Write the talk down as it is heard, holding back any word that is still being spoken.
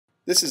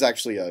This is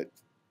actually a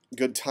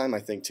good time, I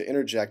think, to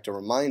interject a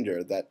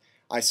reminder that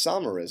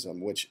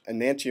isomerism, which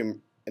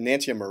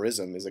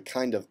enantiomerism is a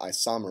kind of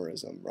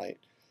isomerism, right?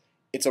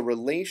 It's a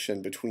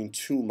relation between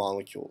two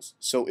molecules.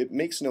 So it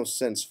makes no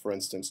sense, for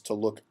instance, to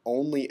look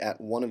only at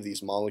one of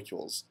these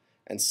molecules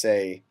and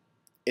say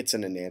it's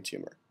an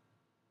enantiomer.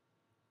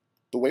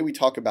 The way we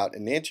talk about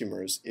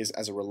enantiomers is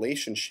as a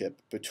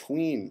relationship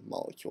between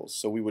molecules.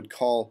 So we would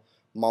call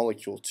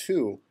molecule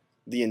 2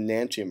 the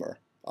enantiomer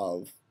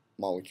of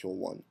molecule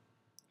 1.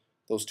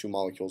 Those two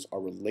molecules are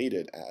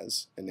related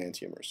as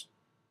enantiomers.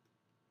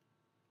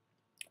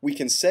 We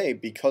can say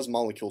because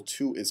molecule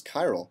 2 is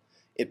chiral,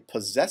 it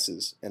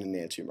possesses an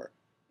enantiomer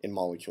in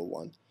molecule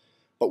 1,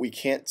 but we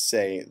can't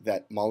say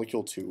that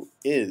molecule 2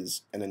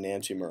 is an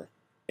enantiomer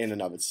in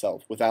and of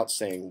itself without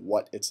saying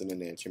what it's an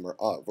enantiomer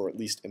of, or at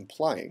least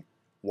implying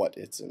what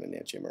it's an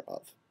enantiomer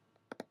of.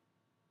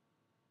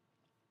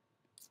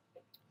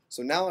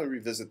 So now I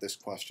revisit this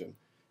question.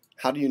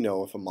 How do you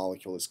know if a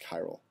molecule is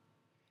chiral?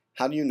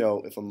 How do you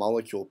know if a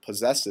molecule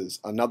possesses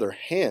another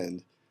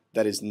hand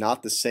that is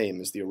not the same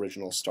as the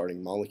original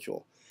starting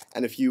molecule?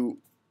 And if you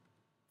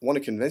want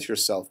to convince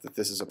yourself that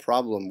this is a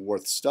problem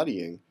worth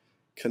studying,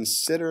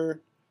 consider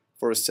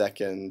for a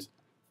second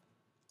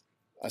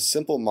a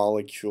simple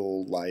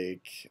molecule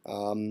like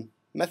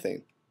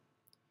methane.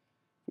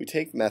 We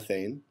take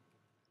methane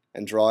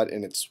and draw it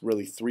in its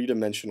really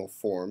three-dimensional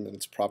form in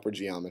its proper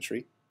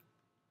geometry.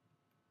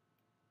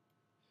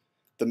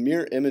 The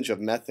mirror image of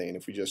methane,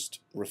 if we just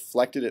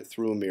reflected it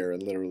through a mirror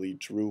and literally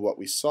drew what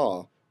we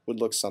saw, would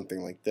look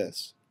something like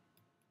this.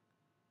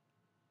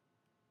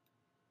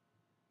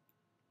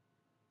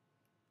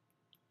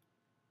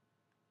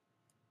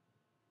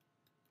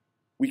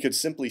 We could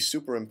simply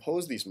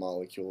superimpose these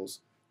molecules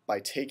by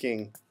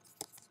taking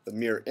the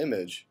mirror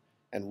image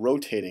and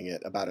rotating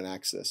it about an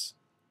axis.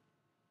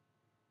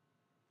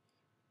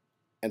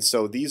 And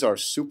so these are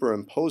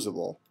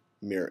superimposable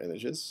mirror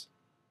images.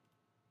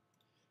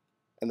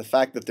 And the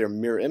fact that they're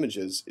mirror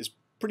images is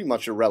pretty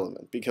much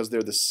irrelevant because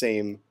they're the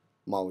same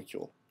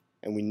molecule.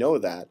 And we know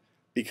that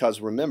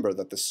because remember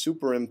that the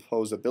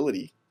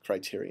superimposability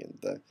criterion,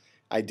 the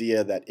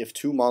idea that if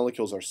two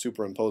molecules are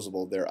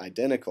superimposable, they're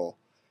identical,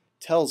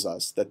 tells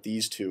us that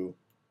these two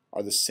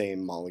are the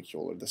same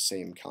molecule or the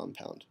same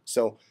compound.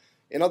 So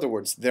in other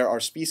words, there are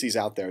species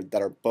out there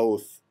that are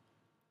both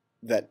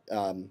that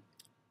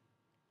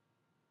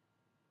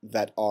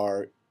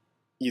are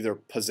either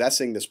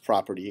possessing this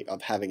property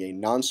of having a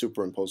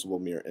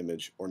non-superimposable mirror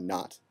image or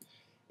not.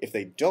 If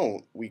they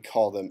don't, we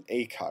call them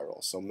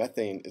achiral. So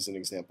methane is an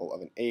example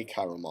of an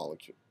achiral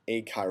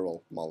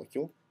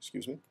molecule,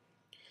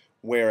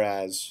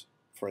 whereas,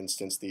 for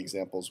instance, the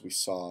examples we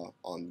saw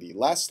on the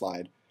last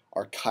slide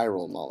are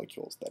chiral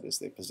molecules. That is,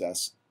 they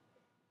possess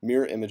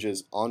mirror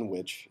images on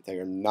which they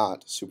are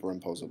not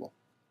superimposable.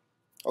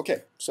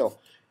 Okay, so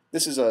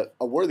this is a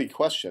worthy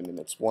question, and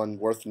it's one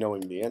worth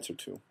knowing the answer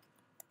to.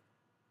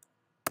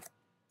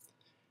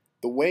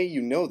 The way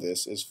you know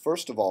this is,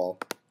 first of all,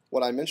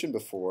 what I mentioned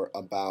before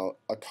about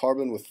a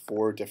carbon with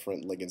 4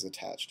 different ligands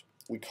attached.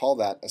 We call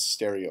that a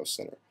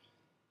stereocenter.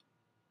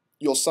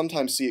 You'll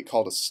sometimes see it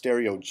called a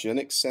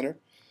stereogenic center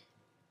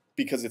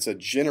because it's a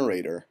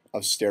generator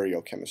of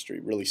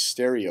stereochemistry. Really,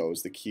 stereo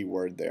is the key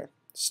word there.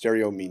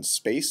 Stereo means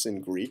space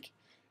in Greek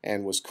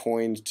and was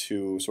coined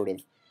to sort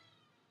of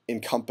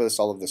encompass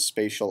all of the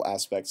spatial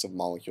aspects of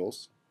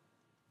molecules.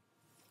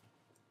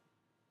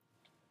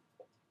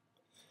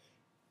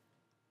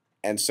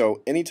 And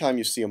so anytime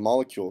you see a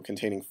molecule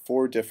containing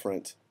 4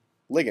 different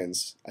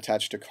ligands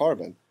attached to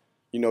carbon,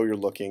 you know you're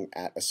looking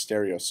at a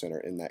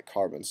stereocenter in that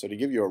carbon. So to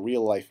give you a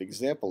real-life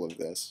example of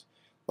this,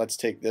 let's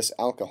take this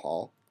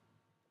alcohol.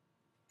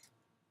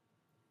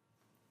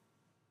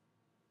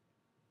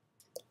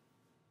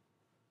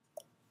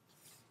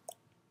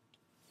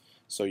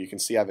 So you can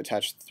see I've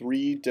attached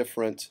 3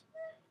 different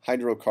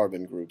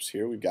hydrocarbon groups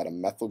here. We've got a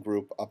methyl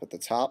group up at the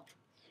top,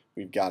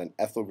 we've got an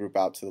ethyl group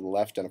out to the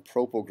left, and a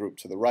propyl group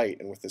to the right.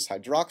 And with this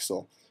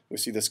hydroxyl, we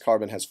see this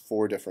carbon has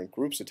 4 different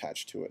groups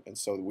attached to it, and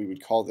so we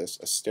would call this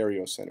a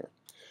stereocenter.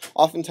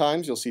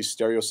 Oftentimes you'll see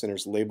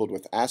stereocenters labeled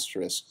with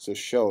asterisks to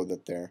show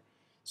that they're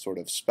sort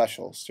of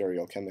special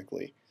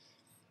stereochemically.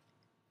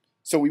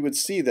 So we would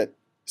see that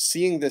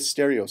seeing this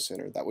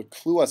stereocenter, that would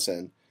clue us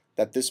in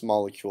that this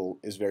molecule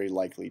is very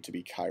likely to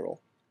be chiral.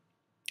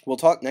 We'll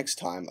talk next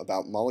time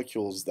about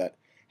molecules that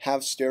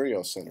have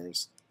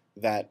stereocenters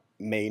that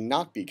may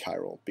not be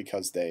chiral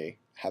because they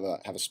have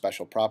a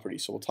special property.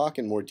 So we'll talk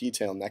in more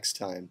detail next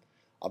time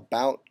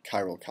about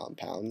chiral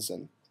compounds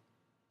and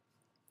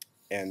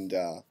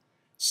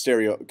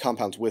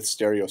compounds with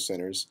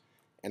stereocenters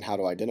and how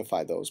to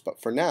identify those.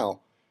 But for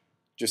now,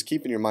 just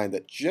keep in your mind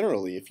that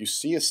generally, if you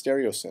see a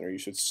stereocenter, you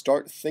should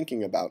start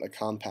thinking about a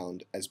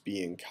compound as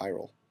being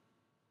chiral.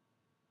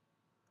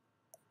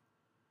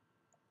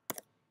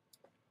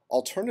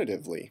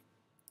 Alternatively,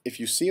 if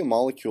you see a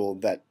molecule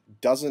that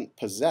doesn't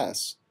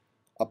possess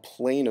a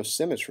plane of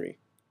symmetry,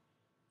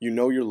 you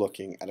know you're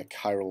looking at a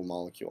chiral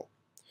molecule.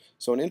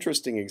 So an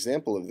interesting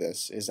example of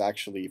this is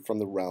actually from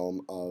the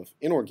realm of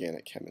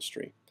inorganic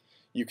chemistry.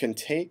 you can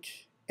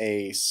take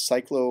a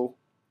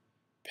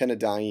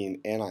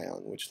cyclopentadiene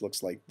anion, which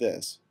looks like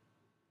this,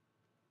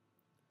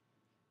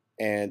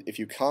 and if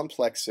you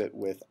complex it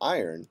with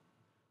iron,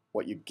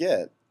 what you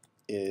get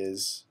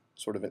is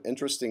sort of an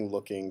interesting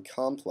looking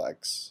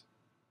complex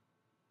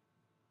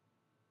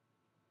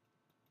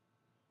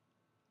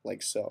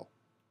like so.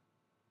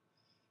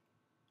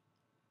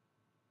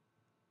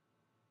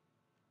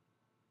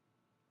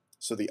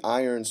 So the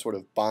iron sort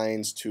of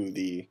binds to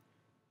the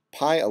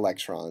pi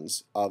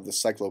electrons of the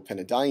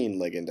cyclopentadiene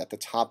ligand at the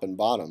top and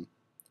bottom,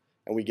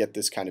 and we get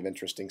this kind of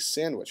interesting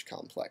sandwich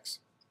complex.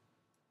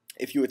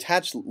 If you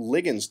attach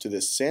ligands to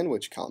this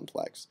sandwich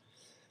complex,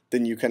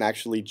 then you can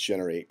actually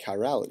generate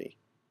chirality.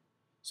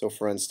 So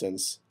for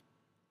instance,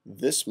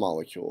 this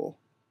molecule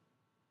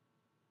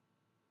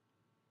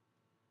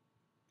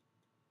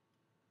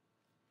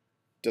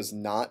does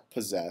not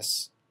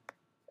possess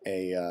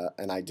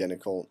an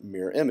identical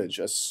mirror image,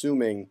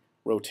 assuming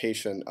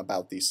rotation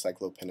about these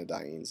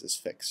cyclopentadienes is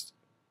fixed,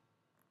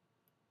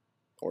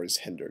 or is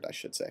hindered, I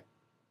should say.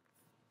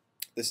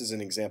 This is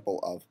an example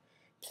of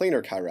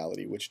planar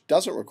chirality, which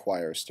doesn't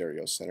require a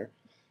stereocenter.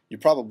 You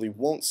probably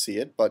won't see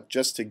it, but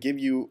just to give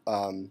you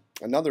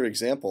another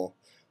example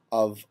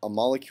of a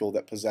molecule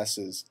that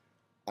possesses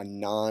a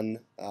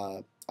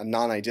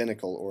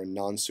non-identical or a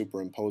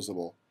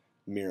non-superimposable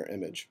mirror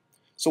image.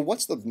 So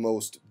what's the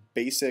most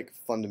basic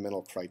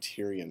fundamental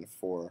criterion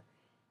for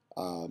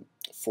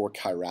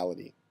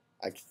chirality?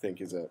 I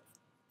think is a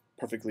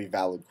perfectly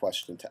valid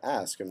question to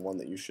ask, and one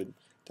that you should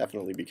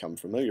definitely become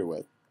familiar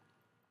with.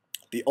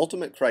 The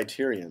ultimate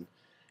criterion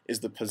is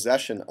the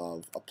possession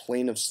of a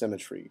plane of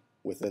symmetry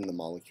within the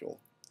molecule.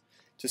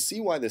 To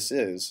see why this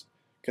is,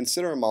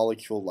 consider a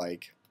molecule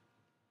like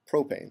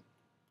propane.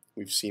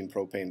 We've seen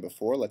propane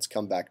before. Let's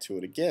come back to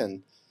it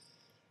again.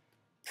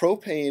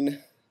 Propane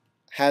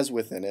has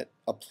within it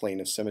a plane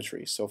of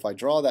symmetry. So if I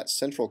draw that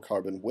central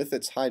carbon with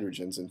its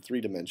hydrogens in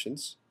 3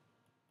 dimensions,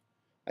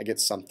 I get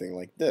something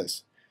like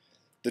this.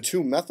 The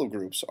two methyl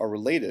groups are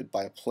related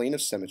by a plane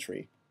of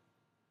symmetry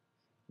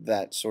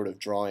that, sort of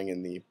drawing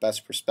in the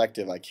best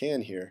perspective I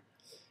can here,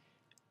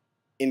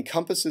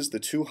 encompasses the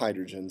two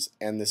hydrogens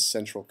and this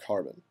central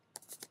carbon.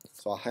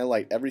 So I'll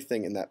highlight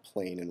everything in that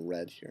plane in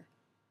red here.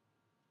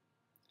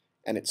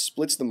 And it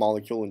splits the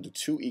molecule into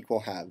 2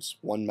 equal halves,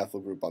 one methyl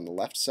group on the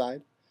left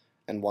side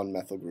and one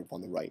methyl group on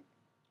the right.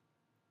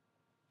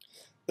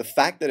 The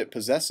fact that it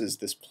possesses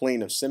this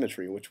plane of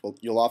symmetry, which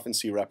you'll often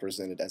see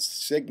represented as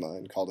sigma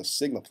and called a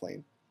sigma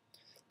plane,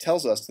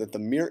 tells us that the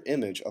mirror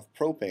image of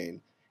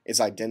propane is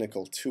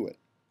identical to it.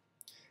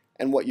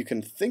 And what you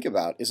can think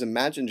about is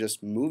imagine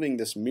just moving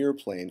this mirror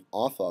plane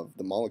off of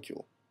the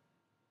molecule.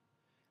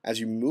 As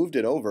you moved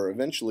it over,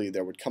 eventually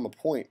there would come a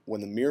point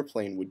when the mirror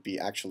plane would be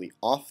actually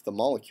off the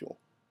molecule.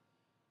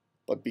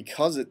 But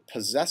because it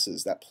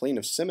possesses that plane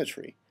of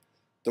symmetry,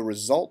 the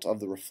result of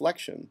the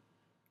reflection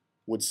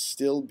would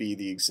still be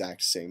the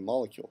exact same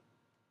molecule.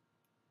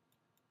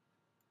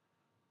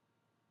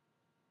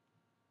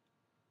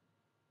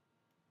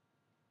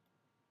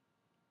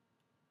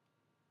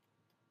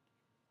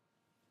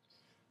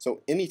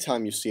 So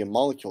anytime you see a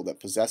molecule that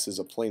possesses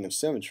a plane of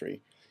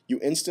symmetry, you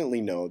instantly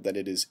know that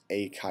it is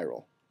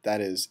achiral.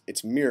 That is,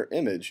 its mirror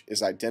image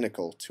is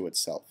identical to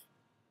itself.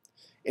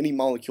 Any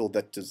molecule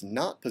that does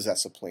not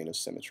possess a plane of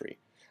symmetry,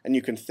 and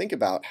you can think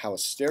about how a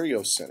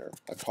stereocenter,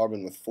 a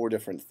carbon with 4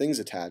 different things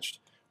attached,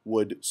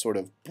 would sort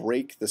of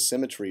break the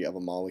symmetry of a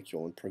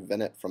molecule and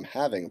prevent it from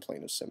having a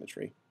plane of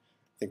symmetry.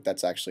 I think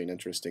that's actually an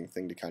interesting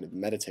thing to kind of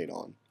meditate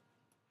on.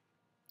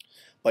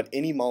 But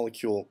any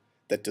molecule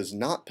that does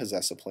not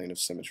possess a plane of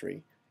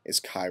symmetry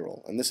is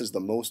chiral, and this is the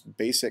most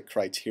basic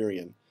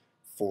criterion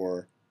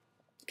for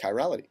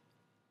chirality.